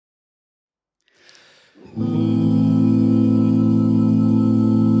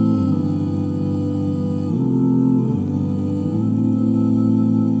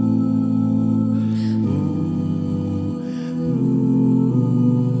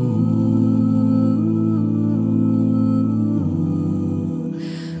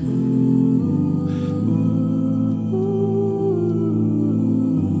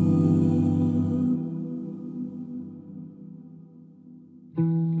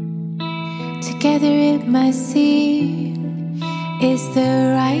Together it might seem is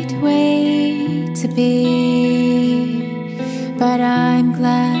the right way to be, but I'm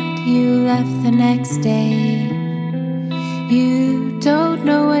glad you left the next day. You don't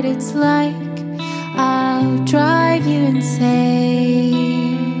know what it's like, I'll drive you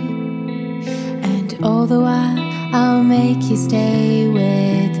insane, and all the while I'll make you stay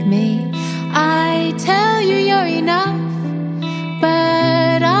with me. I tell you you're enough,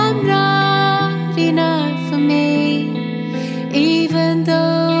 but I'm not enough for me. Even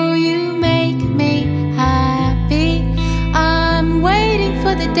though you make me happy, I'm waiting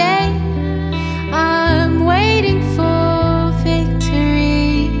for the day, I'm waiting for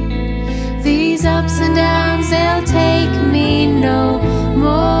victory. These ups and downs, they'll take me no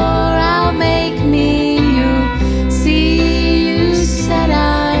more. I'll make me you. See, you said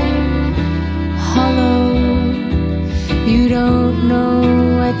I'm hollow. You don't know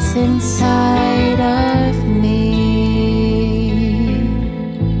what's inside of me.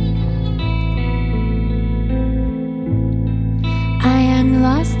 I am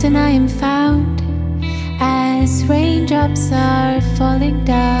lost and I am found as raindrops are falling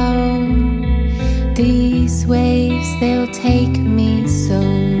down. These waves, they'll take me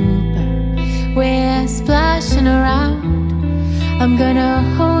sober. We're splashing around. I'm gonna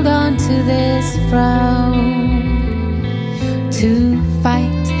hold on to this frown, to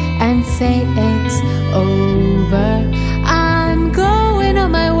fight and say it's over. I'm going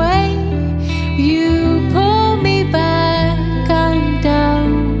on my way. You pull me back, I'm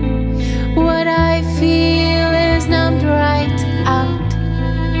down. What I feel is numbed right out.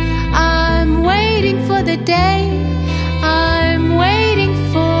 I'm waiting for the day, I'm waiting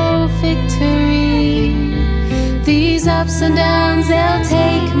for victory. These ups and downs, they'll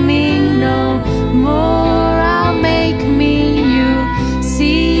take me no more. I'll make me you.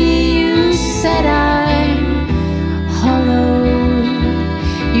 See, you said I'm hollow.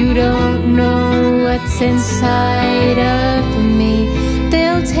 You don't know what's inside of me.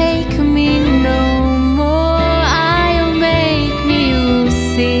 They'll take me no more. I'll make you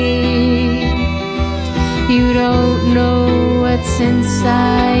see. You don't know what's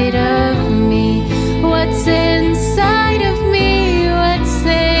inside of me. What's inside of me? What's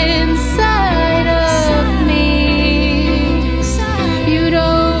inside of me? You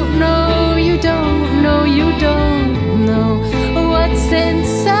don't know, you don't know, you don't know what's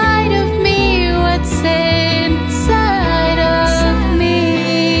inside of me. What's inside of me?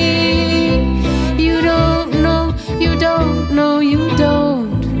 You don't know, you don't know, you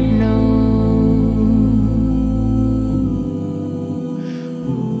don't know.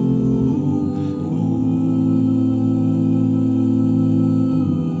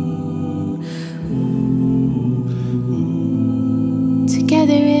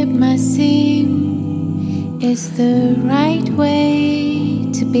 Together it must seem is the right way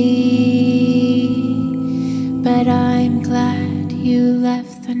to be, but I'm glad you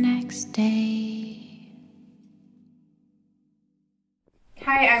left the next day.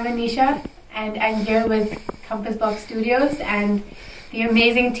 Hi, I'm Anisha, and I'm here with Compass Box Studios and the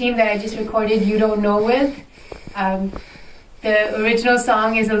amazing team that I just recorded You Don't Know with. The original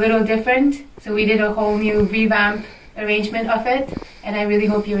song is a little different, so we did a whole new revamp arrangement of it, and I really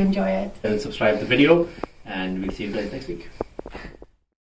hope you enjoy it. Subscribe to the video, and we'll see you guys next week.